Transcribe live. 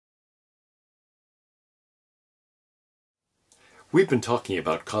We've been talking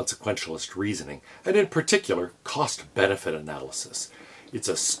about consequentialist reasoning, and in particular, cost-benefit analysis. It's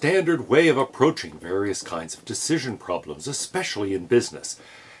a standard way of approaching various kinds of decision problems, especially in business.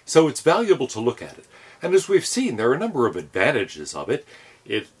 So it's valuable to look at it. And as we've seen, there are a number of advantages of it.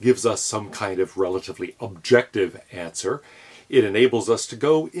 It gives us some kind of relatively objective answer. It enables us to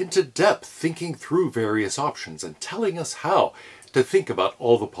go into depth thinking through various options and telling us how to think about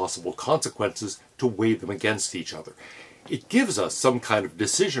all the possible consequences to weigh them against each other. It gives us some kind of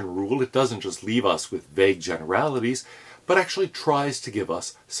decision rule. It doesn't just leave us with vague generalities, but actually tries to give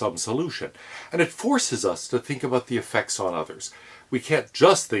us some solution. And it forces us to think about the effects on others. We can't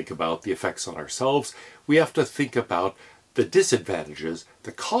just think about the effects on ourselves. We have to think about the disadvantages,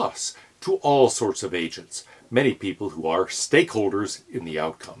 the costs to all sorts of agents, many people who are stakeholders in the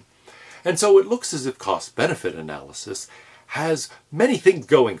outcome. And so it looks as if cost-benefit analysis has many things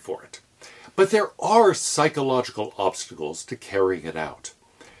going for it. But there are psychological obstacles to carrying it out.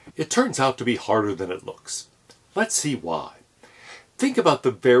 It turns out to be harder than it looks. Let's see why. Think about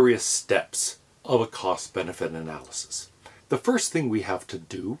the various steps of a cost-benefit analysis. The first thing we have to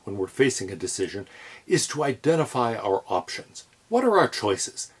do when we're facing a decision is to identify our options. What are our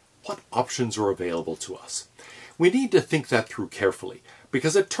choices? What options are available to us? We need to think that through carefully,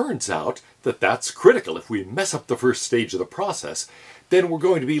 because it turns out that that's critical. If we mess up the first stage of the process, then we're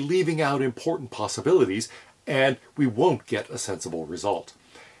going to be leaving out important possibilities and we won't get a sensible result.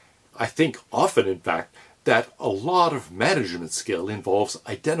 I think often, in fact, that a lot of management skill involves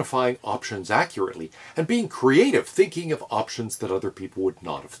identifying options accurately and being creative, thinking of options that other people would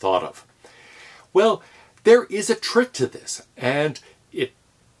not have thought of. Well, there is a trick to this, and it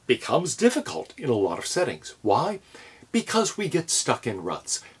becomes difficult in a lot of settings. Why? Because we get stuck in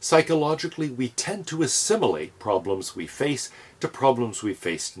ruts. Psychologically, we tend to assimilate problems we face to problems we've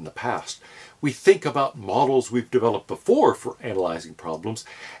faced in the past. We think about models we've developed before for analyzing problems,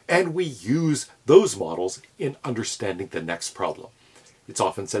 and we use those models in understanding the next problem. It's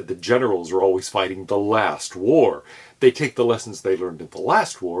often said that generals are always fighting the last war. They take the lessons they learned in the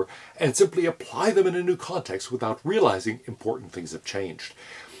last war and simply apply them in a new context without realizing important things have changed.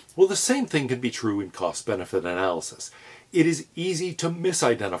 Well, the same thing can be true in cost-benefit analysis. It is easy to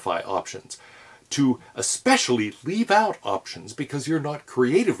misidentify options, to especially leave out options because you're not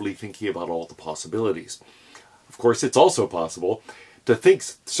creatively thinking about all the possibilities. Of course, it's also possible to think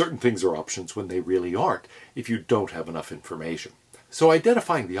certain things are options when they really aren't if you don't have enough information. So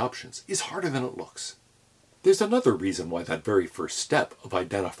identifying the options is harder than it looks. There's another reason why that very first step of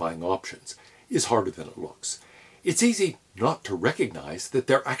identifying options is harder than it looks. It's easy not to recognize that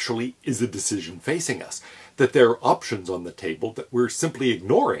there actually is a decision facing us, that there are options on the table that we're simply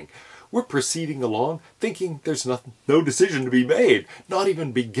ignoring. We're proceeding along thinking there's no decision to be made, not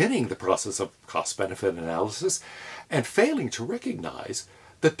even beginning the process of cost-benefit analysis, and failing to recognize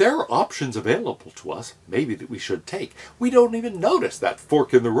that there are options available to us, maybe that we should take. We don't even notice that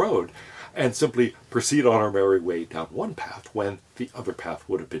fork in the road and simply proceed on our merry way down one path when the other path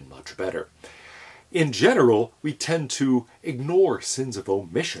would have been much better. In general, we tend to ignore sins of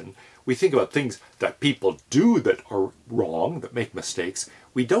omission. We think about things that people do that are wrong, that make mistakes.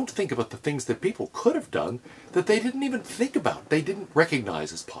 We don't think about the things that people could have done that they didn't even think about, they didn't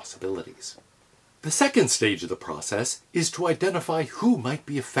recognize as possibilities. The second stage of the process is to identify who might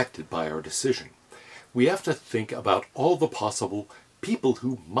be affected by our decision. We have to think about all the possible people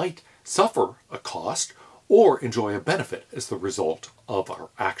who might suffer a cost or enjoy a benefit as the result of our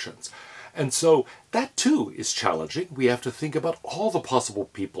actions. And so that too is challenging. We have to think about all the possible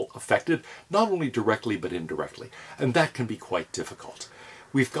people affected, not only directly but indirectly, and that can be quite difficult.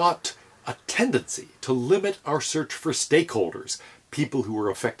 We've got a tendency to limit our search for stakeholders, people who are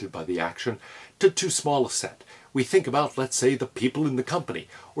affected by the action, to too small a set. We think about, let's say, the people in the company,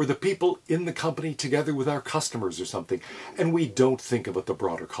 or the people in the company together with our customers or something, and we don't think about the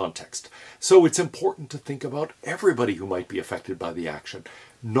broader context. So it's important to think about everybody who might be affected by the action,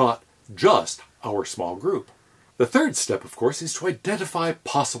 not just our small group. The third step, of course, is to identify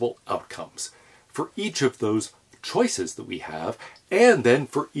possible outcomes for each of those choices that we have, and then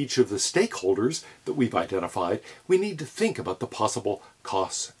for each of the stakeholders that we've identified, we need to think about the possible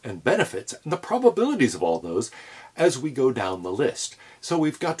costs and benefits and the probabilities of all those as we go down the list. So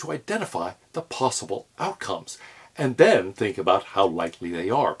we've got to identify the possible outcomes and then think about how likely they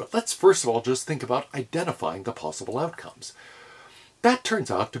are. But let's first of all just think about identifying the possible outcomes. That turns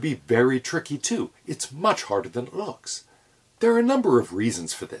out to be very tricky too. It's much harder than it looks. There are a number of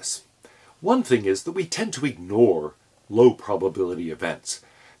reasons for this. One thing is that we tend to ignore low probability events.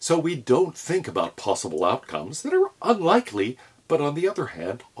 So we don't think about possible outcomes that are unlikely but on the other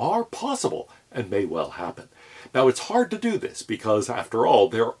hand, are possible and may well happen. Now, it's hard to do this because, after all,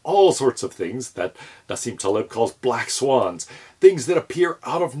 there are all sorts of things that Nassim Taleb calls black swans, things that appear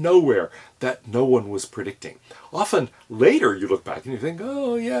out of nowhere that no one was predicting. Often later you look back and you think,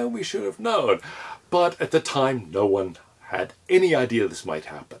 oh yeah, we should have known. But at the time, no one had any idea this might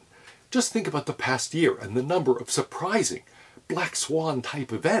happen. Just think about the past year and the number of surprising black swan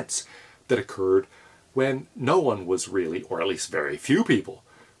type events that occurred when no one was really, or at least very few people,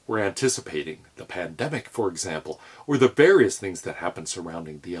 were anticipating the pandemic, for example, or the various things that happened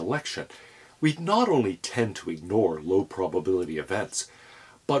surrounding the election. We not only tend to ignore low probability events,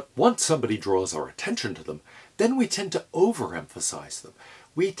 but once somebody draws our attention to them, then we tend to overemphasize them.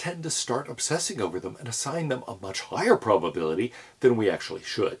 We tend to start obsessing over them and assign them a much higher probability than we actually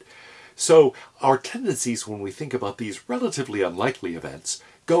should. So our tendencies when we think about these relatively unlikely events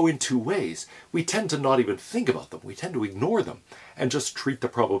go in two ways. We tend to not even think about them. We tend to ignore them and just treat the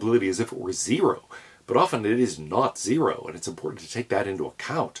probability as if it were zero. But often it is not zero, and it's important to take that into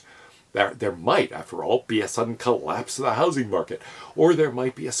account. There might, after all, be a sudden collapse of the housing market, or there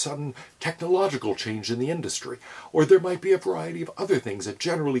might be a sudden technological change in the industry, or there might be a variety of other things, a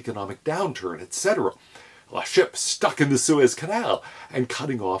general economic downturn, etc. A ship stuck in the Suez Canal and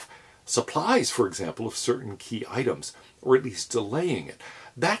cutting off supplies, for example, of certain key items, or at least delaying it.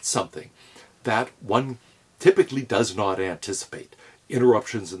 That's something that one typically does not anticipate.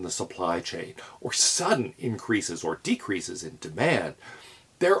 Interruptions in the supply chain, or sudden increases or decreases in demand.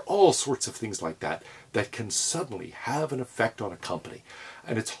 There are all sorts of things like that that can suddenly have an effect on a company.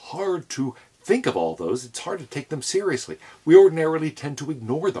 And it's hard to think of all those. It's hard to take them seriously. We ordinarily tend to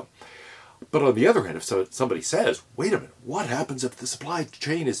ignore them. But on the other hand, if somebody says, wait a minute, what happens if the supply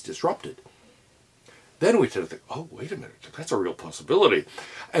chain is disrupted? Then we tend to think, oh, wait a minute, that's a real possibility.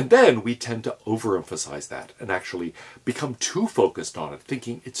 And then we tend to overemphasize that and actually become too focused on it,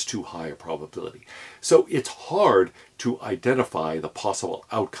 thinking it's too high a probability. So it's hard to identify the possible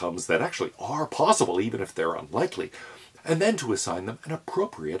outcomes that actually are possible, even if they're unlikely, and then to assign them an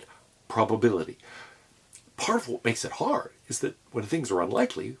appropriate probability. Part of what makes it hard is that when things are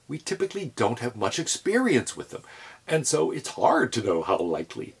unlikely, we typically don't have much experience with them. And so it's hard to know how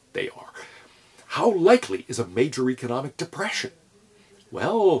likely they are. How likely is a major economic depression?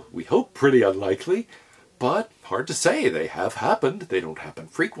 Well, we hope pretty unlikely, but hard to say. They have happened. They don't happen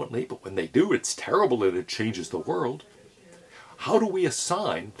frequently, but when they do, it's terrible and it changes the world. How do we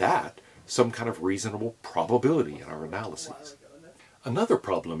assign that some kind of reasonable probability in our analyses? Another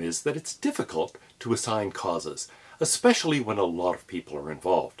problem is that it's difficult to assign causes, especially when a lot of people are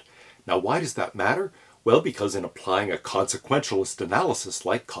involved. Now, why does that matter? Well, because in applying a consequentialist analysis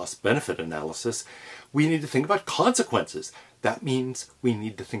like cost-benefit analysis, we need to think about consequences. That means we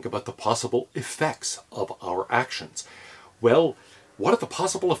need to think about the possible effects of our actions. Well, what are the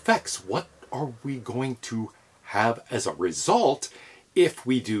possible effects? What are we going to have as a result if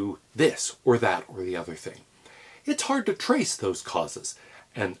we do this or that or the other thing? It's hard to trace those causes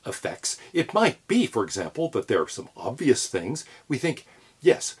and effects. It might be, for example, that there are some obvious things. We think,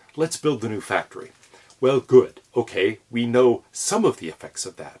 yes, let's build the new factory. Well, good. Okay, we know some of the effects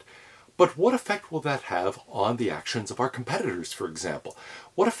of that. But what effect will that have on the actions of our competitors, for example?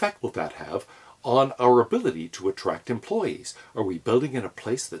 What effect will that have on our ability to attract employees? Are we building in a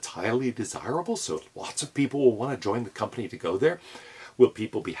place that's highly desirable so lots of people will want to join the company to go there? Will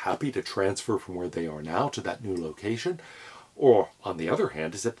people be happy to transfer from where they are now to that new location? Or, on the other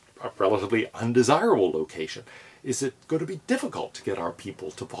hand, is it a relatively undesirable location? Is it going to be difficult to get our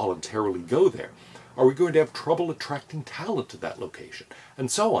people to voluntarily go there? Are we going to have trouble attracting talent to that location?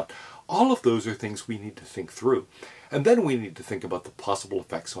 And so on. All of those are things we need to think through. And then we need to think about the possible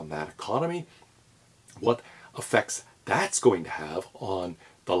effects on that economy, what effects that's going to have on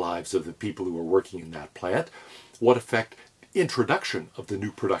the lives of the people who are working in that plant, what effect introduction of the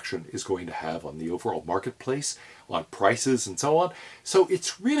new production is going to have on the overall marketplace, on prices and so on. So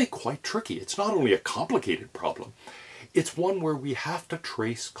it's really quite tricky. It's not only a complicated problem, it's one where we have to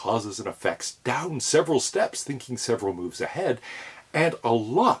trace causes and effects down several steps, thinking several moves ahead, and a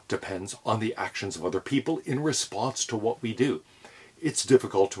lot depends on the actions of other people in response to what we do. It's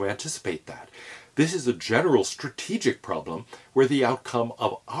difficult to anticipate that. This is a general strategic problem where the outcome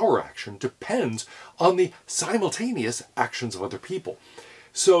of our action depends on the simultaneous actions of other people.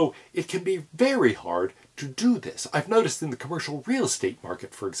 So it can be very hard to do this. I've noticed in the commercial real estate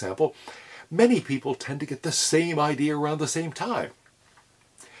market, for example, many people tend to get the same idea around the same time.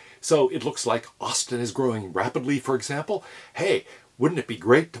 So it looks like Austin is growing rapidly, for example. Hey, wouldn't it be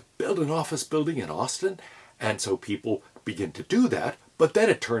great to build an office building in Austin? And so people begin to do that, but then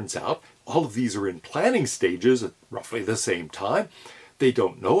it turns out All of these are in planning stages at roughly the same time. They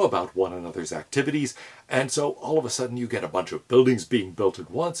don't know about one another's activities, and so all of a sudden you get a bunch of buildings being built at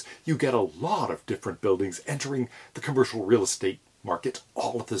once. You get a lot of different buildings entering the commercial real estate market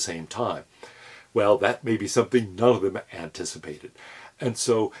all at the same time. Well, that may be something none of them anticipated. And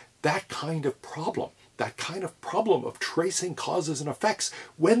so that kind of problem of tracing causes and effects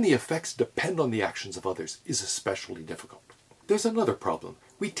when the effects depend on the actions of others is especially difficult. There's another problem.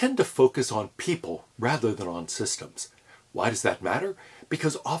 We tend to focus on people rather than on systems. Why does that matter?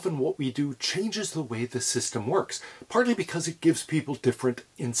 Because often what we do changes the way the system works, partly because it gives people different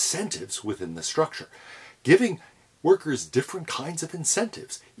incentives within the structure. Giving workers different kinds of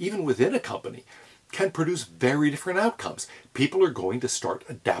incentives, even within a company, can produce very different outcomes. People are going to start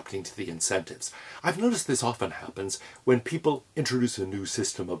adapting to the incentives. I've noticed this often happens when people introduce a new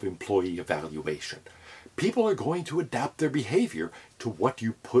system of employee evaluation. People are going to adapt their behavior to what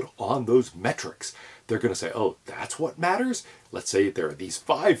you put on those metrics. They're going to say, oh, that's what matters? Let's say there are these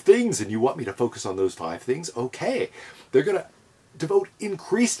 5 things and you want me to focus on those 5 things. Okay. They're going to devote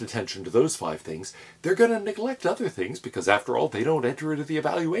increased attention to those 5 things. They're going to neglect other things because, after all, they don't enter into the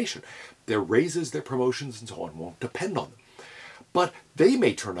evaluation. Their raises, their promotions, and so on won't depend on them. But they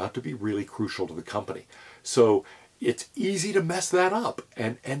may turn out to be really crucial to the company. So it's easy to mess that up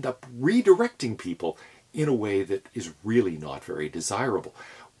and end up redirecting people in a way that is really not very desirable.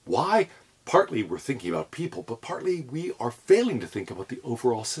 Why? Partly we're thinking about people, but partly we are failing to think about the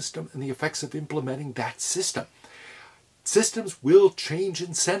overall system and the effects of implementing that system. Systems will change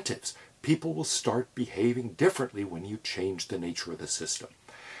incentives. People will start behaving differently when you change the nature of the system.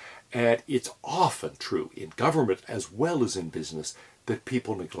 And it's often true in government as well as in business that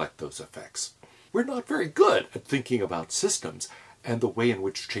people neglect those effects. We're not very good at thinking about systems and the way in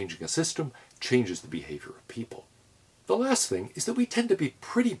which changing a system changes the behavior of people. The last thing is that we tend to be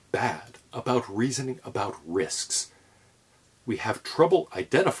pretty bad about reasoning about risks. We have trouble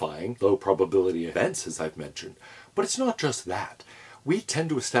identifying low probability events, as I've mentioned, but it's not just that. We tend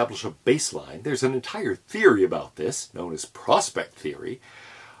to establish a baseline. There's an entire theory about this, known as prospect theory.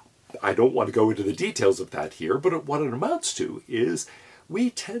 I don't want to go into the details of that here, but what it amounts to is we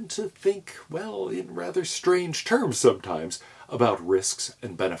tend to think, well, in rather strange terms sometimes, about risks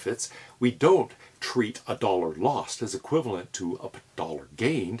and benefits. We don't treat a dollar lost as equivalent to a dollar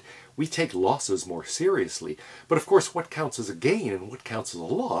gained. We take losses more seriously. But of course, what counts as a gain and what counts as a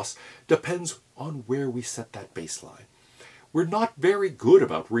loss depends on where we set that baseline. We're not very good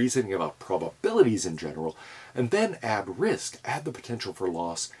about reasoning about probabilities in general, and then add risk, add the potential for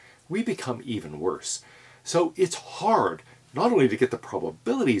loss. We become even worse. So it's hard not only to get the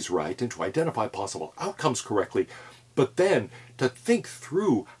probabilities right and to identify possible outcomes correctly, but then to think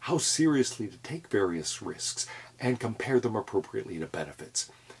through how seriously to take various risks and compare them appropriately to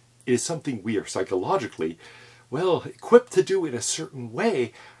benefits. It is something we are psychologically, well, equipped to do in a certain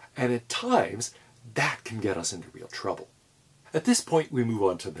way, and at times that can get us into real trouble. At this point, we move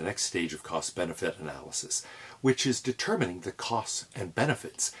on to the next stage of cost-benefit analysis, which is determining the costs and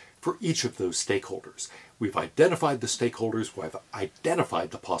benefits for each of those stakeholders. We've identified the stakeholders, we've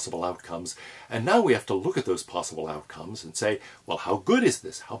identified the possible outcomes, and now we have to look at those possible outcomes and say, well, how good is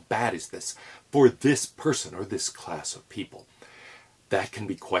this? How bad is this for this person or this class of people? That can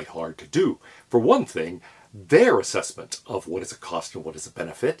be quite hard to do. For one thing, their assessment of what is a cost and what is a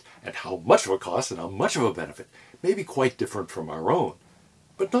benefit, and how much of a cost and how much of a benefit, may be quite different from our own.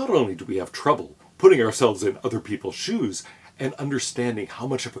 But not only do we have trouble putting ourselves in other people's shoes and understanding how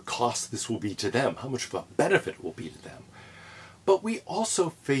much of a cost this will be to them, how much of a benefit it will be to them, but we also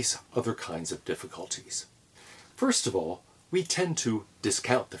face other kinds of difficulties. First of all, we tend to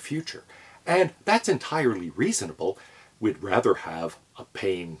discount the future, and that's entirely reasonable. We'd rather have a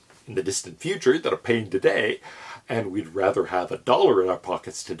pain in the distant future than a pain today, and we'd rather have $1 in our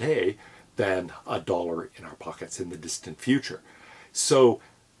pockets today than $1 in our pockets in the distant future. So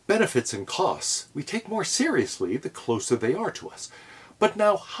benefits and costs we take more seriously the closer they are to us. But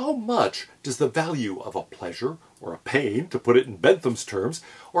now, how much does the value of a pleasure or a pain, to put it in Bentham's terms,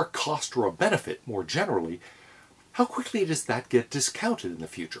 or a cost or a benefit more generally, how quickly does that get discounted in the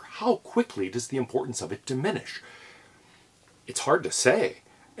future? How quickly does the importance of it diminish? It's hard to say,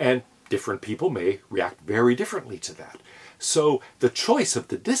 and different people may react very differently to that. So the choice of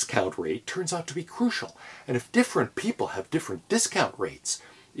the discount rate turns out to be crucial. And if different people have different discount rates,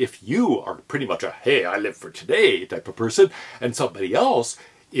 if you are pretty much a, hey, I live for today type of person, and somebody else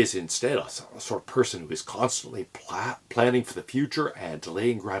is instead a sort of person who is constantly planning for the future and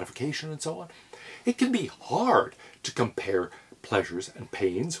delaying gratification and so on, it can be hard to compare pleasures and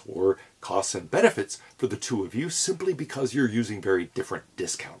pains or costs and benefits for the two of you simply because you're using very different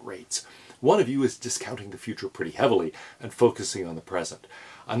discount rates. One of you is discounting the future pretty heavily and focusing on the present.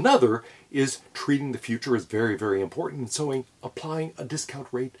 Another is treating the future as very, very important and so applying a discount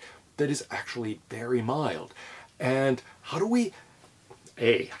rate that is actually very mild. And how do we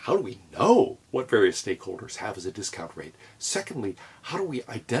know what various stakeholders have as a discount rate? Secondly, how do we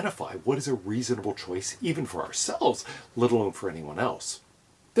identify what is a reasonable choice even for ourselves, let alone for anyone else?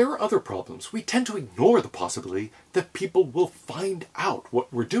 There are other problems. We tend to ignore the possibility that people will find out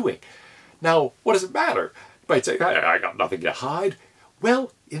what we're doing. Now, what does it matter? You might say, hey, I got nothing to hide.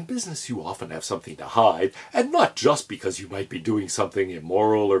 Well, in business you often have something to hide, and not just because you might be doing something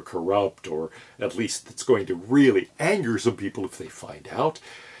immoral or corrupt, or at least that's going to really anger some people if they find out.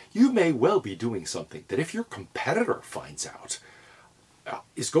 You may well be doing something that if your competitor finds out,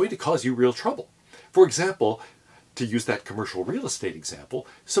 is going to cause you real trouble. For example, to use that commercial real estate example,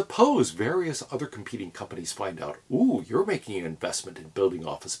 suppose various other competing companies find out, ooh, you're making an investment in building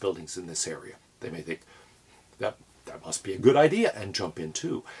office buildings in this area. They may think, that must be a good idea, and jump in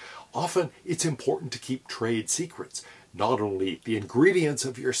too. Often it's important to keep trade secrets, not only the ingredients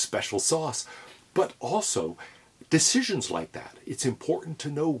of your special sauce, but also decisions like that. It's important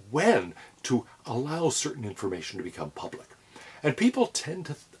to know when to allow certain information to become public. And people tend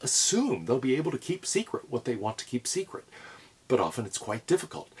to assume they'll be able to keep secret what they want to keep secret, but often it's quite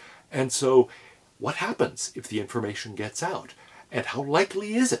difficult. And so what happens if the information gets out? And how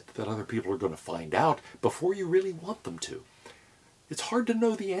likely is it that other people are going to find out before you really want them to? It's hard to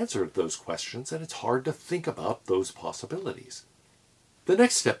know the answer to those questions, and it's hard to think about those possibilities. The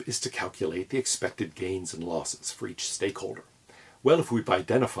next step is to calculate the expected gains and losses for each stakeholder. Well, if we've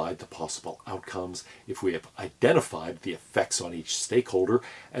identified the possible outcomes, if we have identified the effects on each stakeholder,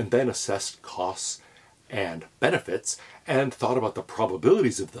 and then assessed costs and benefits, and thought about the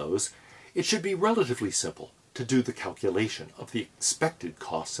probabilities of those, it should be relatively simple to do the calculation of the expected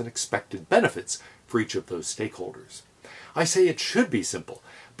costs and expected benefits for each of those stakeholders. I say it should be simple,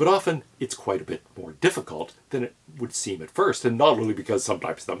 but often it's quite a bit more difficult than it would seem at first, and not only because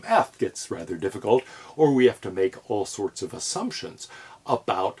sometimes the math gets rather difficult, or we have to make all sorts of assumptions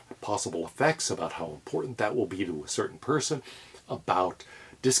about possible effects, about how important that will be to a certain person, about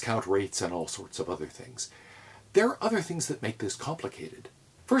discount rates and all sorts of other things. There are other things that make this complicated.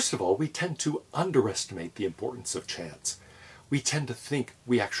 First of all, we tend to underestimate the importance of chance. We tend to think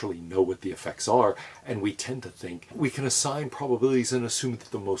we actually know what the effects are, and we tend to think we can assign probabilities and assume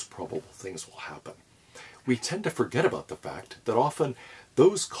that the most probable things will happen. We tend to forget about the fact that often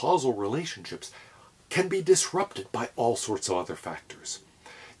those causal relationships can be disrupted by all sorts of other factors.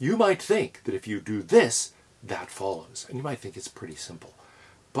 You might think that if you do this, that follows, and you might think it's pretty simple,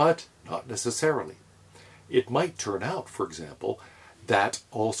 but not necessarily. It might turn out, for example, that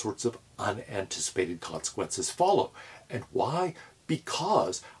all sorts of unanticipated consequences follow. And why?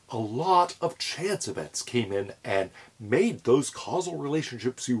 Because a lot of chance events came in and made those causal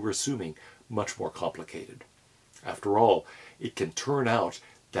relationships you were assuming much more complicated. After all, it can turn out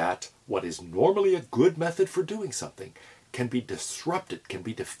that what is normally a good method for doing something can be disrupted, can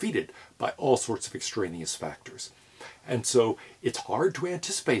be defeated by all sorts of extraneous factors. And so it's hard to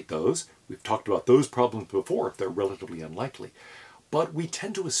anticipate those. We've talked about those problems before if they're relatively unlikely. But we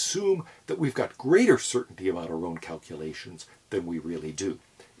tend to assume that we've got greater certainty about our own calculations than we really do.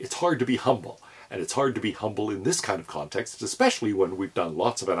 It's hard to be humble, and it's hard to be humble in this kind of context, especially when we've done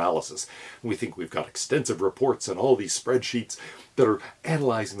lots of analysis. We think we've got extensive reports and all these spreadsheets that are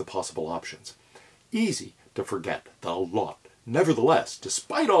analyzing the possible options. Easy to forget that a lot, nevertheless,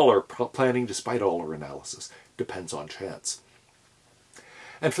 despite all our planning, despite all our analysis, depends on chance.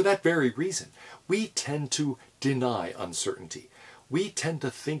 And for that very reason, we tend to deny uncertainty. We tend to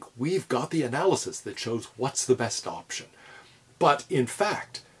think we've got the analysis that shows what's the best option. But in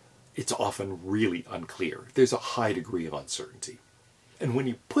fact, it's often really unclear. There's a high degree of uncertainty. And when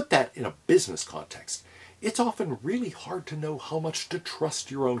you put that in a business context, it's often really hard to know how much to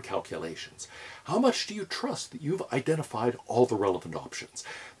trust your own calculations. How much do you trust that you've identified all the relevant options,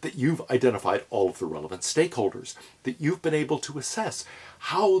 that you've identified all of the relevant stakeholders, that you've been able to assess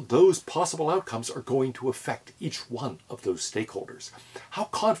how those possible outcomes are going to affect each one of those stakeholders? How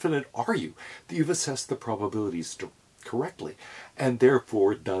confident are you that you've assessed the probabilities correctly and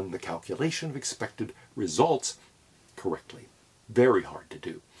therefore done the calculation of expected results correctly? Very hard to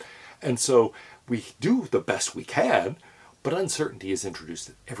do. And so we do the best we can, but uncertainty is introduced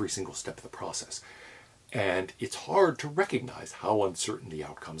at every single step of the process. And it's hard to recognize how uncertain the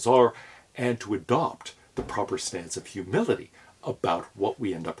outcomes are and to adopt the proper stance of humility about what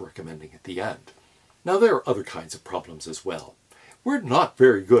we end up recommending at the end. Now, there are other kinds of problems as well. We're not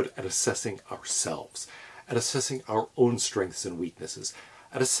very good at assessing ourselves, at assessing our own strengths and weaknesses,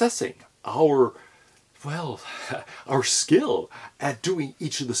 at assessing our, well, our skill at doing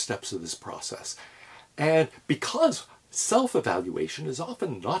each of the steps of this process. And because self-evaluation is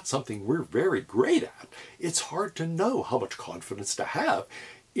often not something we're very great at, it's hard to know how much confidence to have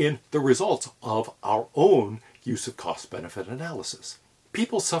in the results of our own use of cost-benefit analysis.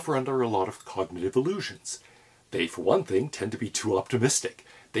 People suffer under a lot of cognitive illusions. They, for one thing, tend to be too optimistic.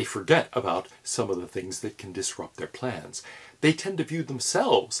 They forget about some of the things that can disrupt their plans. They tend to view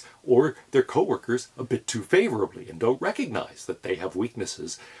themselves or their coworkers a bit too favorably and don't recognize that they have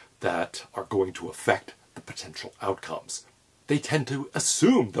weaknesses that are going to affect the potential outcomes. They tend to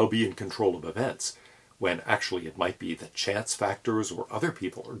assume they'll be in control of events, when actually it might be that chance factors or other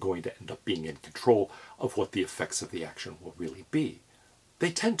people are going to end up being in control of what the effects of the action will really be.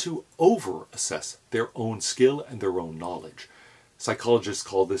 They tend to over-assess their own skill and their own knowledge. Psychologists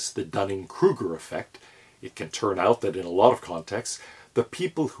call this the Dunning-Kruger effect. It can turn out that in a lot of contexts, the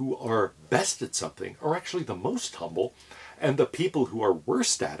people who are best at something are actually the most humble, and the people who are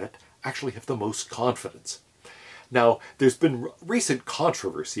worst at it actually have the most confidence. Now, there's been recent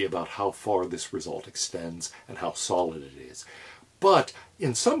controversy about how far this result extends and how solid it is. But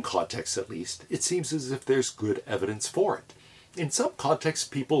in some contexts, at least, it seems as if there's good evidence for it. In some contexts,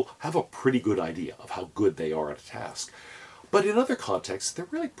 people have a pretty good idea of how good they are at a task. But in other contexts, they're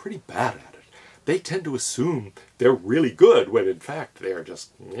really pretty bad at it. They tend to assume they're really good when in fact they're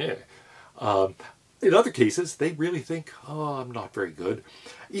just, eh. In other cases, they really think, oh, I'm not very good,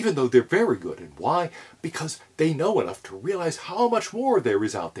 even though they're very good. And why? Because they know enough to realize how much more there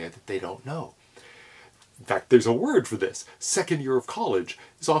is out there that they don't know. In fact, there's a word for this. Second year of college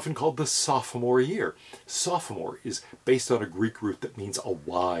is often called the sophomore year. Sophomore is based on a Greek root that means a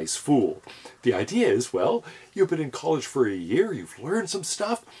wise fool. The idea is, well, you've been in college for a year, you've learned some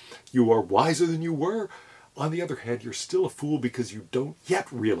stuff, you are wiser than you were. On the other hand, you're still a fool because you don't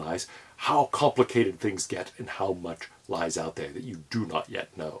yet realize how complicated things get and how much lies out there that you do not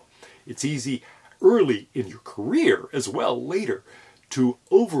yet know. It's easy early in your career as well later to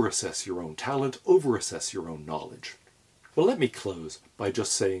overassess your own talent, overassess your own knowledge. Well, let me close by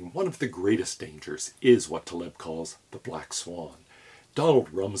just saying one of the greatest dangers is what Taleb calls the black swan.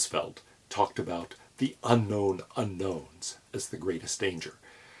 Donald Rumsfeld talked about the unknown unknowns as the greatest danger.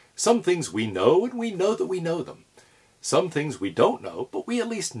 Some things we know, and we know that we know them. Some things we don't know, but we at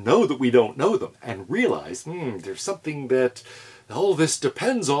least know that we don't know them and realize, there's something that all this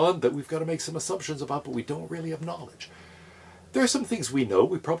depends on that we've got to make some assumptions about, but we don't really have knowledge. There are some things we know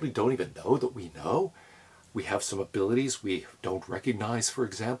we probably don't even know that we know. We have some abilities we don't recognize, for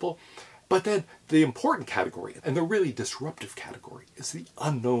example. But then the important category, and the really disruptive category, is the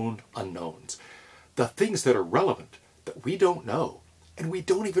unknown unknowns. The things that are relevant that we don't know, and we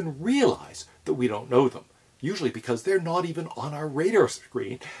don't even realize that we don't know them. Usually because they're not even on our radar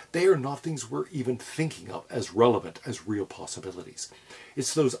screen. They are not things we're even thinking of as relevant, as real possibilities.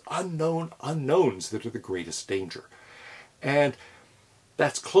 It's those unknown unknowns that are the greatest danger. And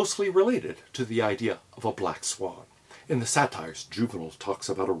that's closely related to the idea of a black swan. In the satires, Juvenal talks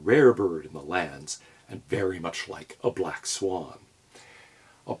about a rare bird in the lands, and very much like a black swan.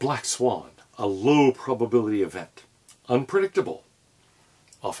 A black swan, a low probability event, unpredictable,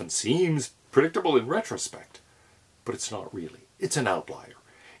 often seems predictable in retrospect, but it's not really. It's an outlier.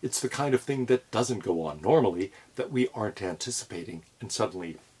 It's the kind of thing that doesn't go on normally, that we aren't anticipating, and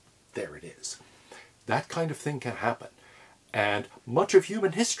suddenly, there it is. That kind of thing can happen. And much of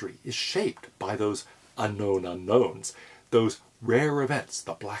human history is shaped by those unknown unknowns, those rare events,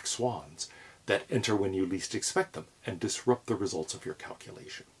 the black swans, that enter when you least expect them and disrupt the results of your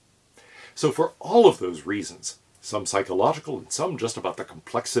calculation. So for all of those reasons, some psychological and some just about the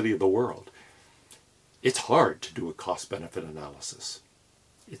complexity of the world, it's hard to do a cost-benefit analysis.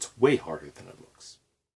 It's way harder than it looks.